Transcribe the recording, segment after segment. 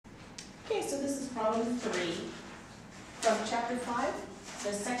problem 3 from chapter 5,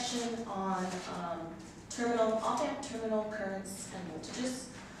 the section on op-amp terminal currents and voltages.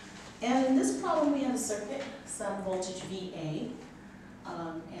 And in this problem we have a circuit, some voltage VA,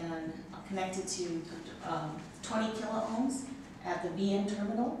 and connected to 20 kiloohms at the VN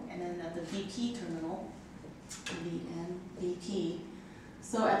terminal, and then at the VP terminal, VN, VP.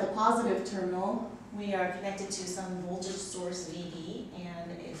 So at the positive terminal, we are connected to some voltage source VB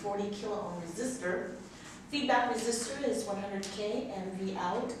and a 40 kiloohm resistor. Feedback resistor is 100K, and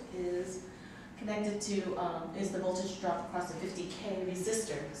Vout is connected to, is the voltage drop across the 50K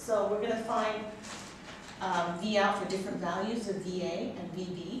resistor. So we're going to find Vout for different values of VA and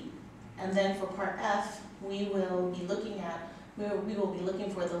VB. And then for part F, we will be looking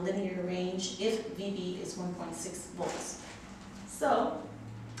for the linear range if VB is 1.6 volts. So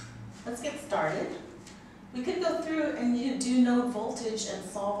let's get started. We could go through and do node voltage and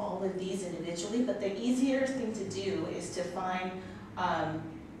solve all of these individually, but the easier thing to do is to find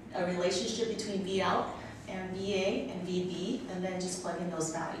a relationship between Vout and VA and VB, and then just plug in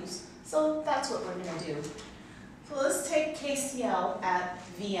those values. So that's what we're going to do. So let's take KCL at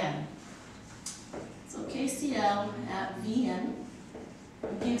Vn. So KCL at Vn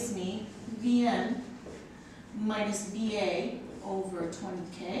gives me Vn minus Va over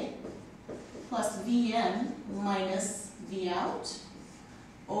 20K plus Vn minus Vout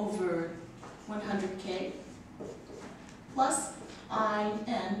over 100K plus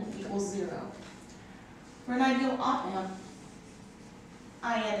In equals 0. For an ideal op-amp,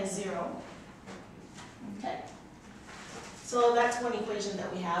 In is 0. Okay. So that's one equation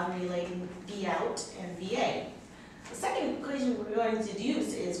that we have relating Vout and VA. The second equation we're going to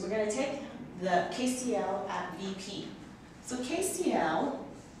use is we're going to take the KCL at VP. So KCL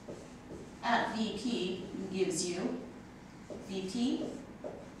at VP gives you VP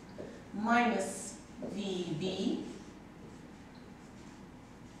minus VB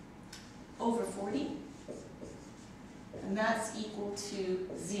over 40, and that's equal to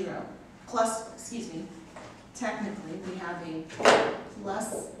 0. Plus, excuse me, technically we have a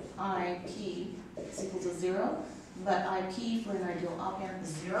plus IP is equal to 0, but IP for an ideal op-amp is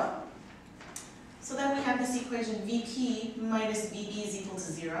 0. So then we have this equation VP minus VB is equal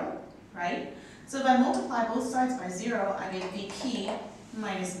to 0, right? So if I multiply both sides by 0, I get VP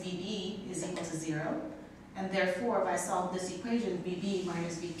minus VB is equal to 0. And therefore, if I solve this equation, VB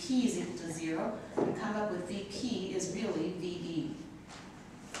minus VP is equal to 0, and come up with VP is really VB.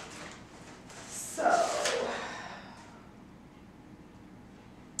 So,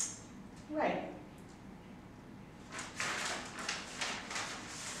 right.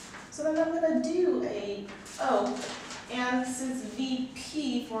 So then I'm going to do and since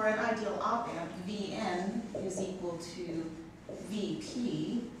VP for an ideal op-amp, Vn is equal to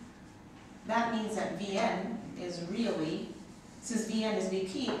VP, that means that Vn is really, since Vn is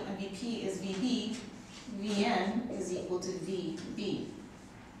VP and VP is VB, Vn is equal to VB.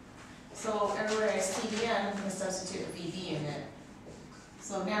 So everywhere I see Vn, I'm going to substitute VB in it.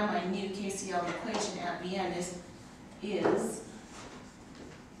 So now my new KCL equation at Vn is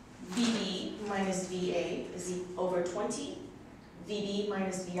VB minus VA is over 20. VB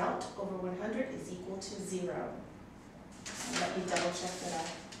minus Vout over 100 is equal to 0. And let me double check that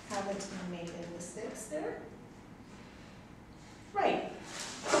I haven't made any mistakes there. Right.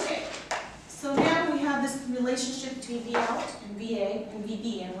 Okay. So now we have this relationship between Vout and VA and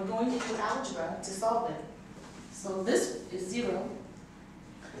VB, and we're going to do algebra to solve it. So this is 0.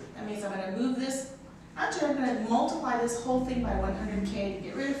 That means I'm going to move this. Actually, I'm going to multiply this whole thing by 100K to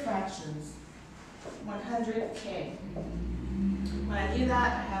get rid of fractions. 100K. When I do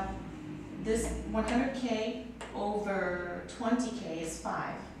that, I have this 100K over 20K is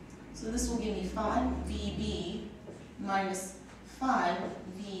 5. So this will give me 5 VB minus 5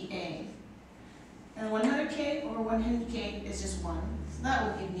 VA. And 100K over 100K is just 1. So that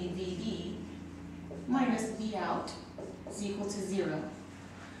will give me VB minus Vout is equal to 0.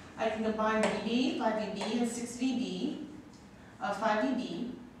 I can combine VB, 5VB, and 6VB,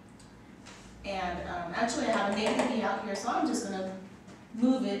 5VB. And actually I have a negative Vout here, so I'm just going to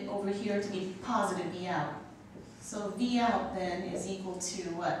move it over here to be positive Vout. So Vout then is equal to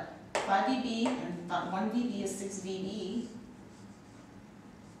what? 5VB, and 1VB is 6VB,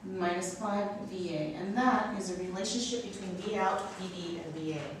 minus 5VA. And that is a relationship between Vout, VB, and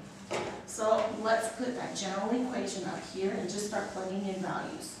VA. So let's put that general equation up here and just start plugging in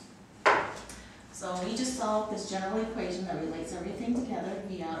values. So we just solved this general equation that relates everything together.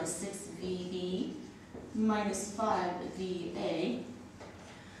 Vout is 6VB minus 5VA.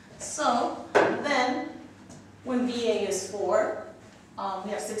 So then when VA is 4,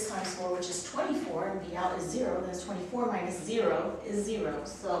 we have 6 times 4, which is 24, and V out is 0. Then 24 minus 0 is 0.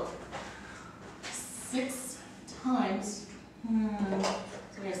 So 6 times,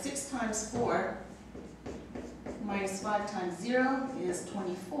 so we have 6 times 4 minus 5 times 0 is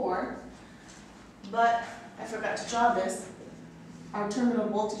 24. But I forgot to draw this. Our terminal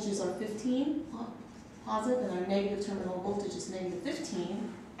voltages are 15 positive, and our negative terminal voltage is negative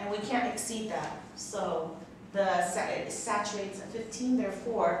 15, and we can't exceed that. So it saturates at 15,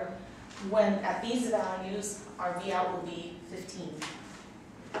 therefore, when at these values, our V out will be 15.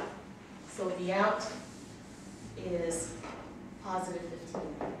 So V out is positive 15.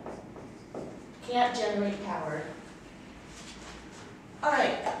 Can't generate power. All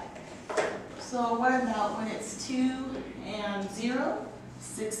right. So what about when it's 2 and 0?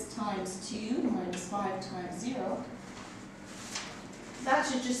 6 times 2 minus 5 times 0. That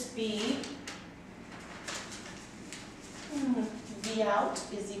should just be V out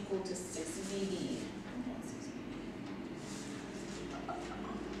is equal to 6 VB.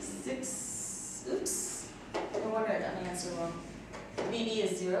 6, oops, no wonder I got my answer wrong. VB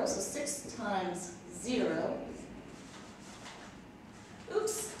is 0, so 6 times 0.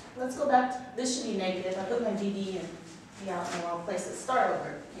 Oops, let's go back. This should be negative. I put my VB and V out in the wrong place. Let's start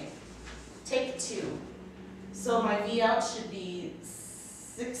over. Okay. Take 2. So my V out should be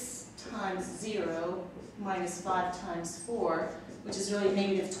 6 times 0 minus 5 times 4, which is really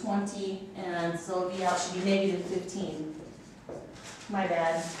negative 20, and so V out should be negative 15. My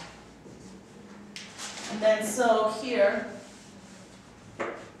bad. And then so here,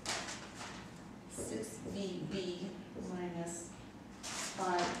 6 VB minus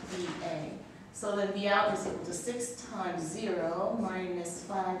 5 VA. So then V out is equal to 6 times 0 minus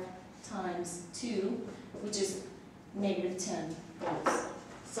 5 times 2, which is negative 10 volts.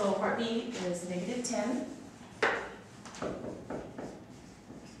 So part B is negative 10.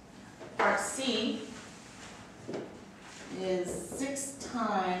 Part C is 6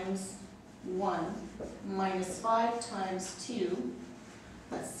 times 1 minus 5 times 2.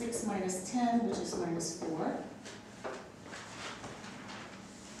 That's 6 minus 10, which is minus 4.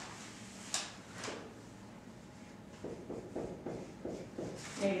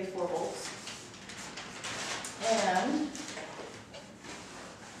 Negative 4 volts. And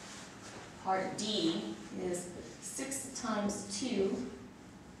part D is 6 times 2.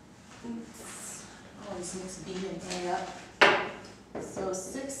 Oops, always mix B and A up. So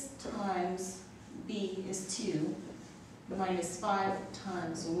 6 times B is 2 minus 5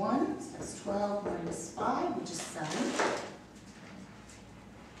 times 1. So that's 12 minus 5, which is 7.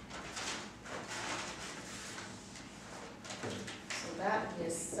 So that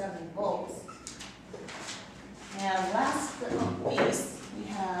is 7 volts. And last but not least, we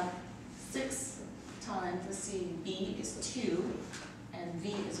have 6 times, let's see, B is 2, and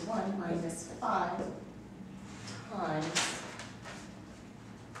V is 1 minus 5 times,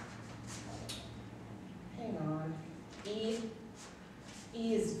 hang on, E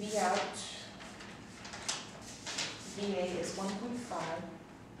is V out, VA is 1.5,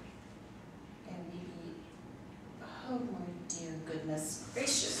 and VB, oh my dear goodness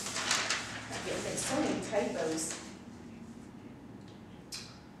gracious, I get like so many typos.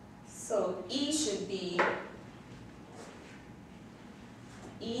 So E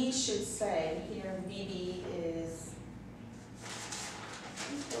should say here VB is,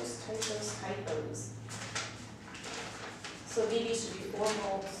 those typos. So VB should be 4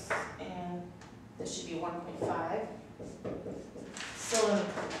 volts and this should be 1.5. So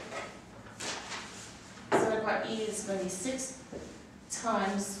in part E is going to be 6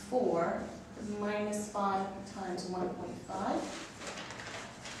 times 4 minus 5 times 1.5.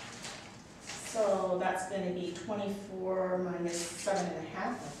 So that's going to be 24 minus 7.5,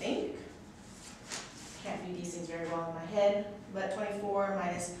 I think. Can't do these things very well in my head, but 24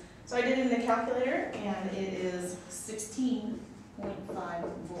 minus, so I did it in the calculator, and it is 16.5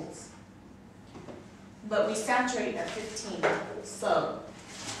 volts. But we saturate at 15, so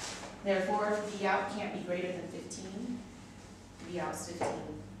therefore V out can't be greater than 15. V out is 15.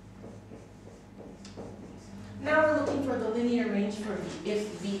 Now we're looking for the linear range for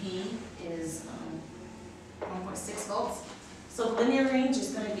if VB is 1.6 volts. So the linear range is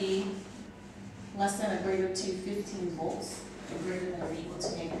going to be less than or greater to 15 volts, and greater than or equal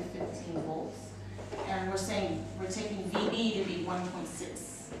to negative 15 volts. And we're saying we're taking VB to be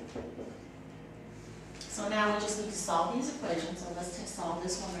 1.6. So now we just need to solve these equations. So let's solve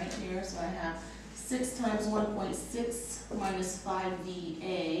this one right here. So I have 6 times 1.6 minus 5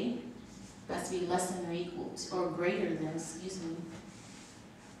 VA. That's to be less than or equal to, or greater than, excuse me.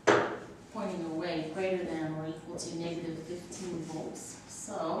 pointing away, greater than or equal to negative 15 volts.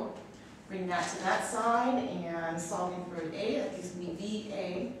 So bring that to that side and solving for A, that gives me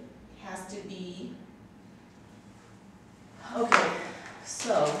VA has to be, okay,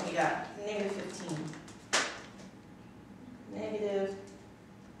 so we got negative 15.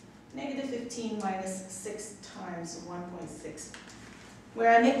 Negative 15 minus 6 times 1.6.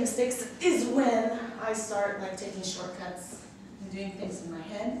 Where I make mistakes is when I start like taking shortcuts and doing things in my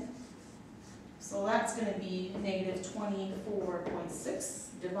head. So that's going to be negative 24.6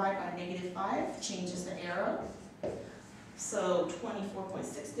 divided by negative 5, changes the arrow. So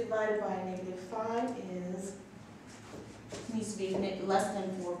 24.6 divided by negative 5 needs to be less than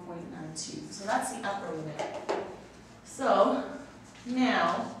 4.92. So that's the upper limit. So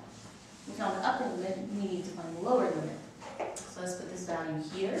now we found the upper limit, we need to find the lower limit. So let's put this value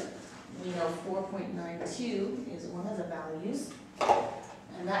here. We know 4.92 is one of the values.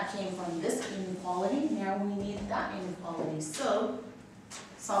 And that came from this inequality. Now we need that inequality. So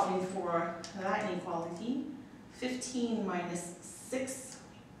solving for that inequality, 15 minus 6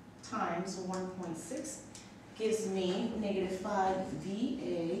 times 1.6 gives me negative 5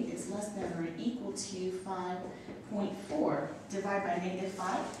 VA is less than or equal to 5.4. Divide by negative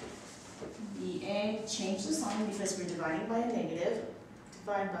 5. VA, change the sign because we're dividing by a negative.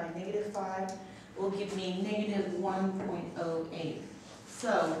 Divide by negative 5 will give me negative 1.08.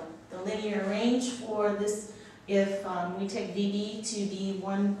 So the linear range for this, if we take VB to be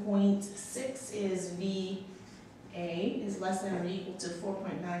 1.6, is VA is less than or equal to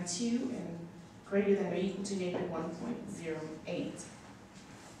 4.92 and greater than or equal to negative 1.08.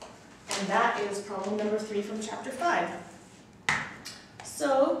 And that is problem number 3 from chapter 5.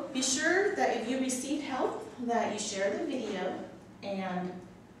 So be sure that if you received help, that you share the video and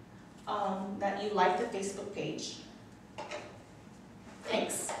that you like the Facebook page.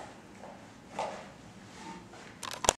 Thanks.